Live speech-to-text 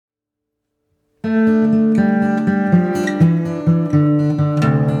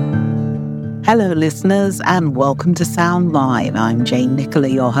Hello, listeners, and welcome to Sound Live. I'm Jane Nicola,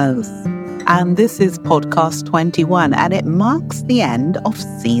 your host. And this is podcast 21, and it marks the end of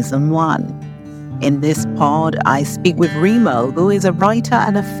season 1. In this pod, I speak with Remo, who is a writer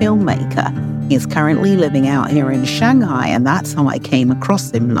and a filmmaker. He's currently living out here in Shanghai, and that's how I came across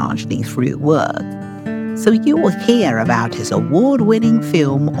him, largely through work. So you will hear about his award-winning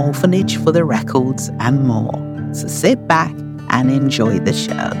film, Orphanage for the Records, and more. So sit back and enjoy the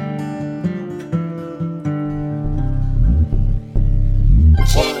show.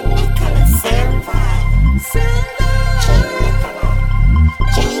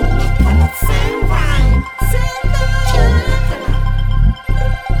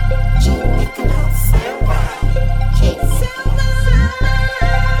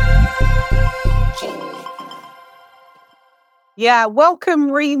 Yeah, welcome,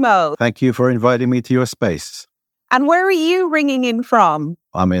 Remo. Thank you for inviting me to your space. And where are you ringing in from?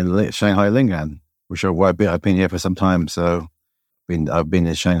 I'm in Shanghai, Lingan, which I've been here for some time. So I've been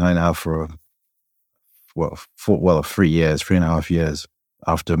in Shanghai now for 3.5 years.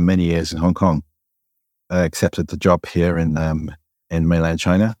 After many years in Hong Kong, I accepted the job here in mainland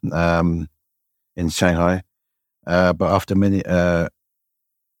China, in Shanghai. But after many, so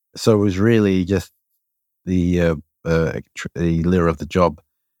it was really just the lure of the job.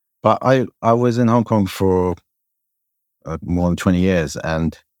 But I was in Hong Kong for more than 20 years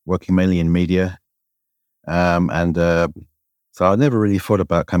and working mainly in media. So I never really thought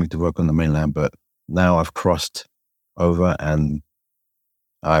about coming to work on the mainland, but now I've crossed over and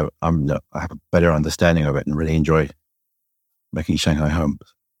I have a better understanding of it and really enjoy making Shanghai home.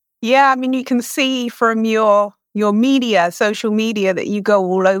 Yeah, I mean, you can see from your media, social media, that you go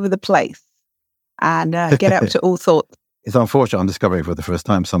all over the place and get up to all sorts. It's unfortunate I'm discovering for the first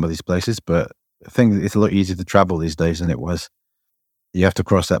time some of these places, but I think it's a lot easier to travel these days than it was. You have to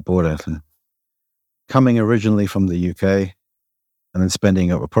cross that border. Coming originally from the UK and then spending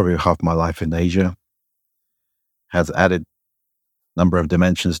probably half my life in Asia has added a number of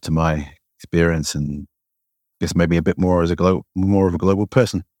dimensions to my experience, and I guess maybe a bit more as more of a global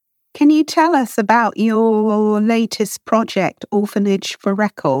person. Can you tell us about your latest project, Orphanage for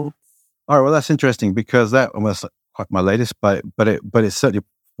Records? All right, well, that's interesting because that was quite my latest, but it's certainly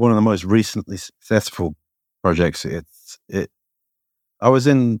one of the most recently successful projects. I was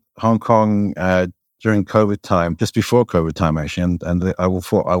in Hong Kong during COVID time, just before COVID time actually, and I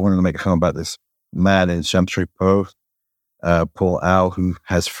wanted to make a film about this man in Sham Shui Po, Paul Au, who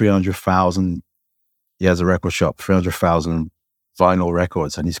has 300,000. He has a record shop, 300,000 vinyl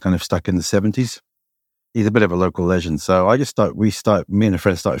records, and he's kind of stuck in the 70s. He's a bit of a local legend, so me and a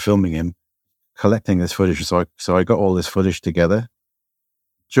friend started filming him, collecting this footage. So I got all this footage together.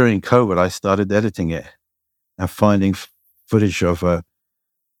 During COVID, I started editing it and finding footage of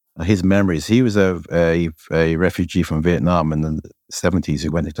his memories. He was a refugee from Vietnam in the 70s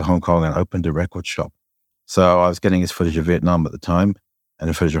who went into Hong Kong and opened a record shop. So I was getting his footage of Vietnam at the time and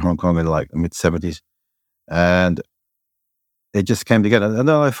the footage of Hong Kong in like the mid-70s. And it just came together. And then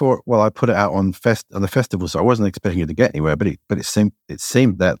I thought, well, I put it out on the festival, so I wasn't expecting it to get anywhere, but it seemed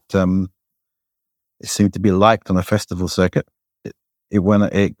that it seemed to be liked on the festival circuit. It won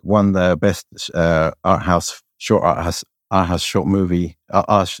the best best short art house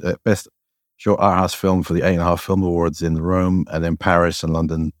film for the 8.5 Film Awards in Rome and then Paris and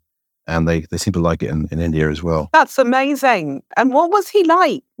London, and they seem to like it in India as well. That's amazing. And what was he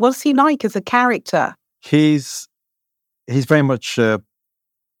like? What's he like as a character? He's very much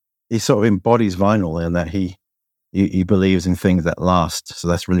he sort of embodies vinyl in that he believes in things that last. So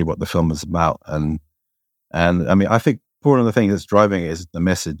that's really what the film is about. And I mean, I think one of the things that's driving it is the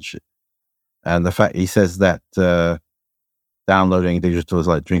message, and the fact he says that downloading digital is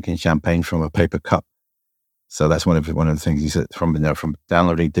like drinking champagne from a paper cup. So that's one of the things he said from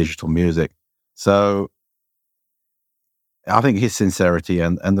downloading digital music. So I think his sincerity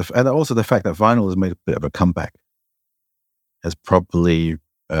and also the fact that vinyl has made a bit of a comeback has probably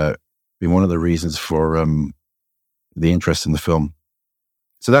been one of the reasons for the interest in the film.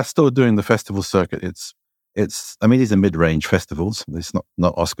 So that's still doing the festival circuit. I mean, these are mid-range festivals. It's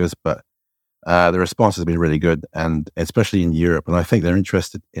not Oscars, but the response has been really good, and especially in Europe. And I think they're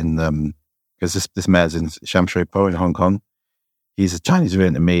interested in because this man's in Sham Shui Po in Hong Kong. He's a Chinese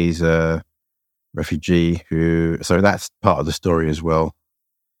Vietnamese refugee so that's part of the story as well.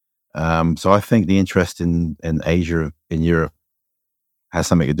 So I think the interest in Asia, in Europe, has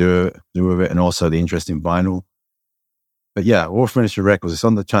something to do with it, and also the interest in vinyl. But yeah, Orphanage for Records, it's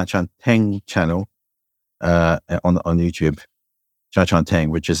on the Chan Chan Teng channel on YouTube. Chan Chan Teng,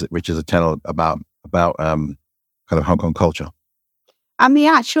 which is a channel about kind of Hong Kong culture. And the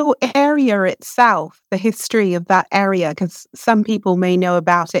actual area itself, the history of that area, because some people may know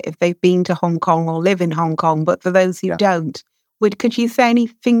about it if they've been to Hong Kong or live in Hong Kong, but for those who don't, could you say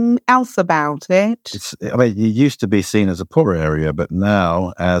anything else about it? It used to be seen as a poor area, but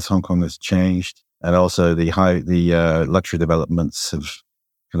now, as Hong Kong has changed, and also the luxury developments have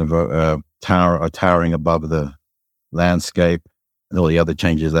kind of are towering above the landscape, and all the other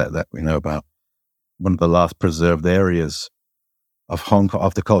changes that we know about. One of the last preserved areas of Hong Kong,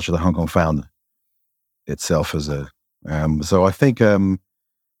 of the culture that Hong Kong found itself as a. So I think, and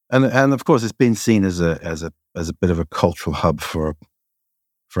of course, it's been seen as a bit of a cultural hub for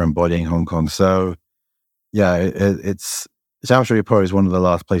embodying Hong Kong. So yeah, it's Sham Shui Po is one of the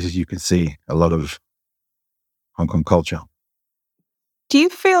last places you can see a lot of Hong Kong culture. Do you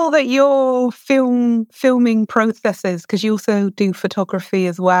feel that your filming processes, because you also do photography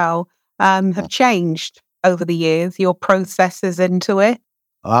as well, have changed over the years, your processes into it?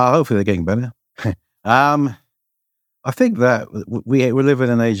 Hopefully they're getting better. I think that we live in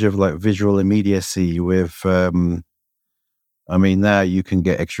an age of like visual immediacy with, now you can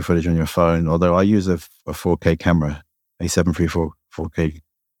get extra footage on your phone, although I use a 4K camera, a 734 4K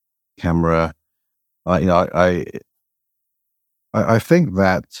camera. I think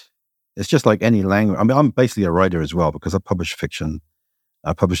that it's just like any language. I'm basically a writer as well because I publish fiction.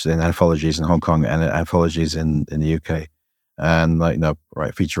 I published in anthologies in Hong Kong and anthologies in the UK, and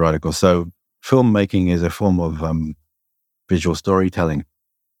write feature articles. So filmmaking is a form of visual storytelling.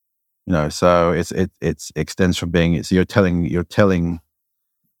 So it extends from being you're telling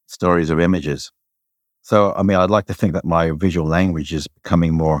stories of images. So I'd like to think that my visual language is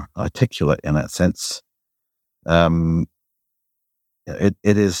becoming more articulate in that sense. It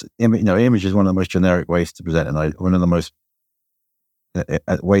is image is one of the most generic ways to present one of the most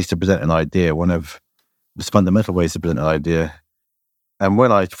ways to present an idea, one of the fundamental ways to present an idea. And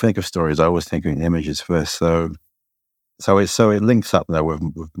when I think of stories, I always think in images first. So it links up now with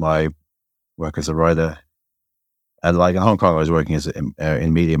my work as a writer. And like in Hong Kong, I was working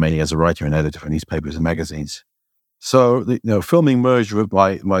in media, mainly as a writer and editor for newspapers and magazines. So filming merged with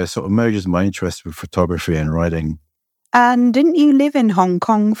my sort of merges my interest with photography and writing. And didn't you live in Hong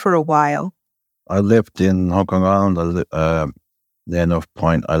Kong for a while? I lived in Hong Kong Island. Near North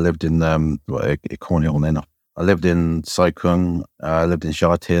Point. I lived in Cornwall. Then I lived in Sai Kung. I lived in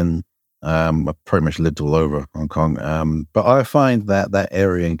Sha Tin. I pretty much lived all over Hong Kong. But I find that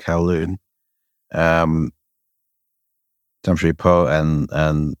area in Kowloon, Sham Shui Po, and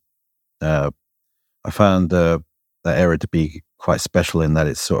I found that area to be quite special in that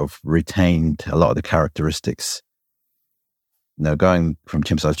it's sort of retained a lot of the characteristics. Going from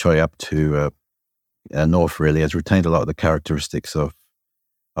Tsim Sha Tsui up to north really has retained a lot of the characteristics of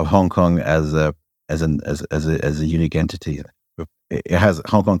Hong Kong as a unique entity. It has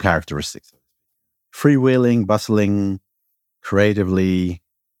Hong Kong characteristics: freewheeling, bustling, creatively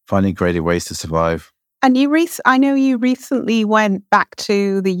finding creative ways to survive. And I know you recently went back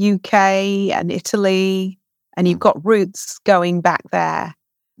to the UK and Italy, and you've got roots going back there.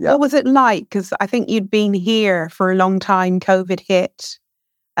 Yeah. What was it like? Because I think you'd been here for a long time. COVID hit.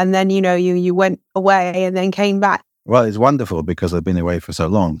 And then, you went away and then came back. Well, it's wonderful because I've been away for so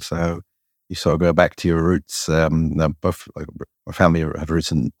long. So you sort of go back to your roots. Both my family have roots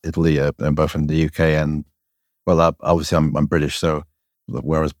in Italy, and both in the UK. And obviously I'm British, so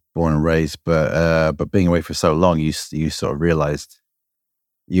where I was born and raised. But being away for so long, you sort of realized,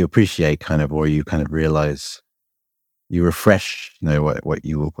 you appreciate or you kind of realize, you refresh, what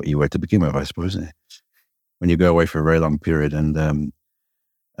you were to begin with, I suppose, when you go away for a very long period. And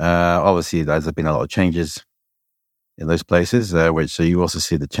obviously, there's been a lot of changes in those places, so you also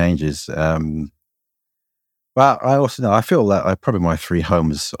see the changes. But I also know, I feel that probably my three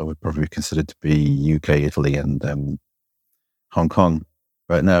homes I would probably consider to be UK, Italy, and Hong Kong.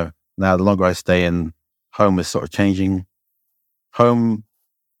 But no, now the longer I stay in, home is sort of changing. Home,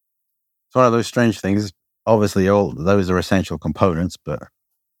 it's one of those strange things. Obviously, all those are essential components, but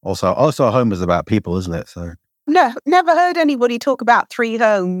also home is about people, isn't it? So. No, never heard anybody talk about three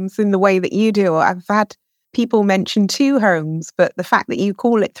homes in the way that you do. I've had people mention two homes, but the fact that you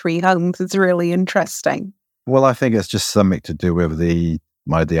call it three homes is really interesting. Well, I think it's just something to do with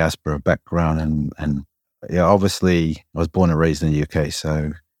my diaspora background, and obviously I was born and raised in the UK,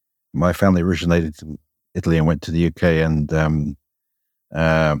 so my family originated in Italy and went to the UK, and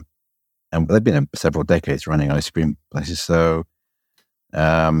they've been several decades running ice cream places. So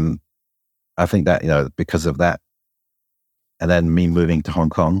I think that because of that, and then me moving to Hong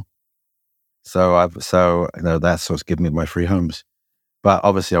Kong, that's sort of given me my three homes. But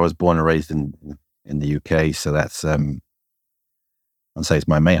obviously, I was born and raised in the UK, so that's I'd say it's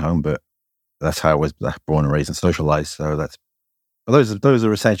my main home, but that's how I was born and raised and socialized. So but those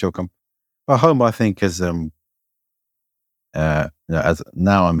are essential. But home, I think, is as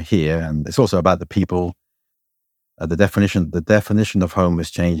now I'm here, and it's also about the people. The definition of home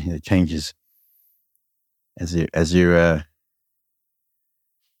is changing. It changes as you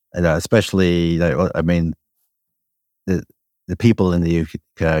especially. I mean, the people in the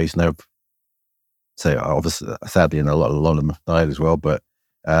UK, say obviously, sadly, a lot of them have died as well. But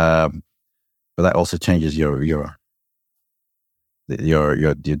that also changes your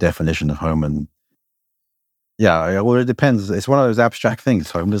definition of home. And well, it depends. It's one of those abstract things,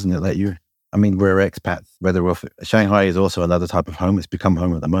 home, doesn't it? We're expats. Shanghai is also another type of home. It's become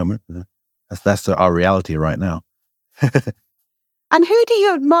home at the moment. That's our reality right now. And who do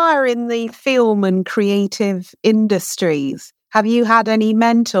you admire in the film and creative industries? Have you had any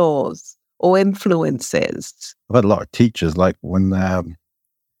mentors or influences? I've had a lot of teachers. Like when I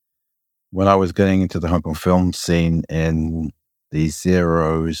was getting into the Hong Kong film scene in the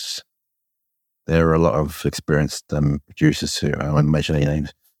zeros, there are a lot of experienced producers who I won't mention any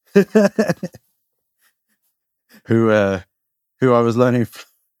names. who I was learning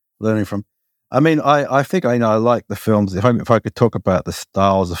from. I think I like the films. If I could talk about the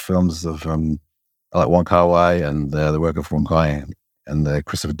styles of films of I like Wong Kar-wai and the work of Wong Kar-wai and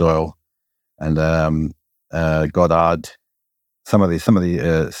Christopher Doyle and Godard. Some of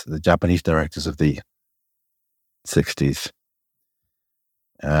the Japanese directors of the 60s,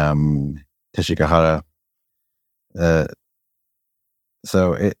 Teshikahara.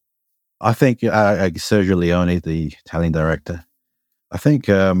 I think Sergio Leone, the Italian director. I think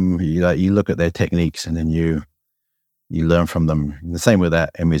you look at their techniques and then you learn from them. The same with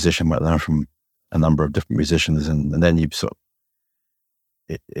that, a musician might learn from a number of different musicians, and then you sort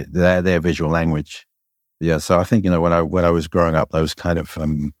of their visual language. Yeah, so I think when I was growing up, those kind of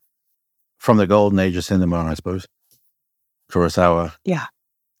from the golden age of cinema, I suppose. Kurosawa. Yeah.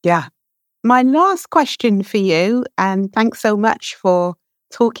 My last question for you, and thanks so much for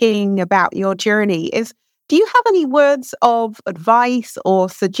talking about your journey, is: do you have any words of advice or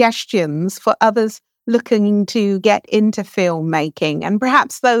suggestions for others looking to get into filmmaking, and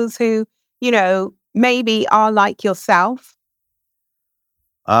perhaps those who, maybe are like yourself?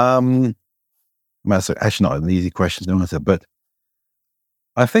 That's actually not an easy question to answer, but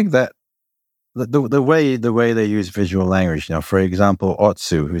I think that the way they use visual language, for example,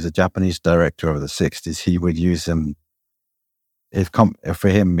 Otsu, who's a Japanese director of the 60s, he would use for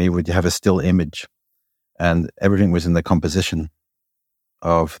him, he would have a still image, and everything was in the composition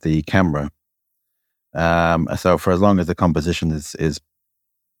of the camera. So for as long as the composition is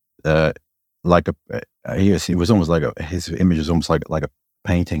like it was almost like his image was almost like a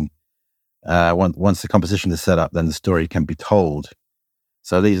painting. Once the composition is set up, then the story can be told.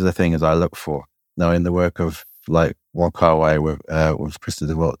 So these are the things I look for. Now, in the work of like Wong Kar-wai with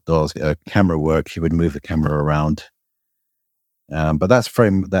Christopher Doyle's camera work, he would move the camera around. But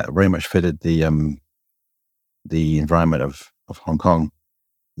that very much fitted the environment of Hong Kong.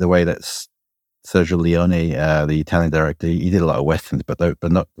 The way that Sergio Leone, the Italian director, he did a lot of westerns, but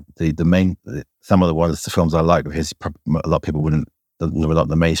not the main. Some of the films I like of his, a lot of people were not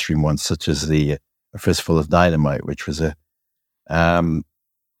the mainstream ones, such as A Fistful of Dynamite, which was the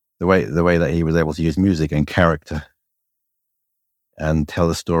way that he was able to use music and character and tell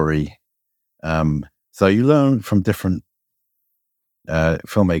a story. So you learn from different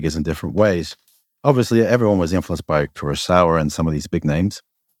filmmakers in different ways. Obviously, everyone was influenced by Kurosawa and some of these big names,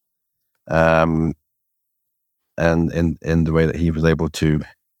 and in the way that he was able to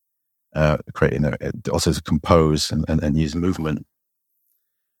create, also to compose and use movement.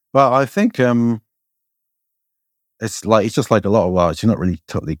 But I think it's just like a lot of arts. You're not really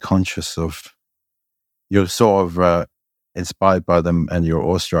totally conscious of. You're sort of inspired by them, and you're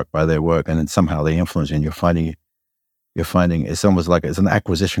awestruck by their work, and then somehow they influence you. And you're finding it's almost like it's an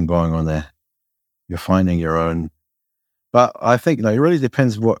acquisition going on there. You're finding your own. But I think it really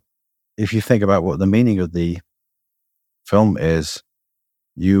depends if you think about what the meaning of the film is,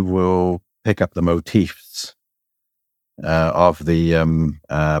 you will pick up the motifs of the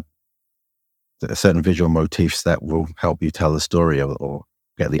certain visual motifs that will help you tell the story or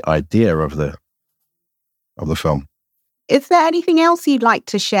get the idea of the film. Is there anything else you'd like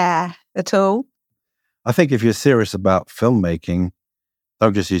to share at all? I think if you're serious about filmmaking,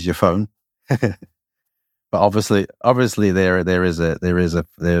 don't just use your phone. But obviously, there is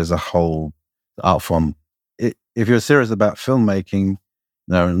a whole art form. If you're serious about filmmaking,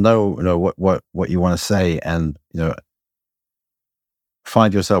 know what you want to say, and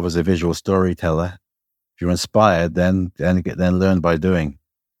find yourself as a visual storyteller. If you're inspired, then learn by doing.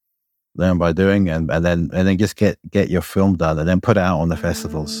 Learn by doing, and then just get your film done, and then put it out on the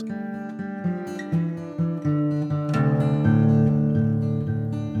festivals.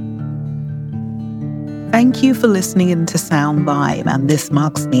 Thank you for listening into Sound Live, and this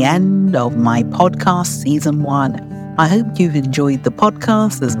marks the end of my podcast season 1. I hope you've enjoyed the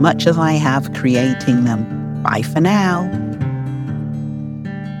podcast as much as I have creating them. Bye for now.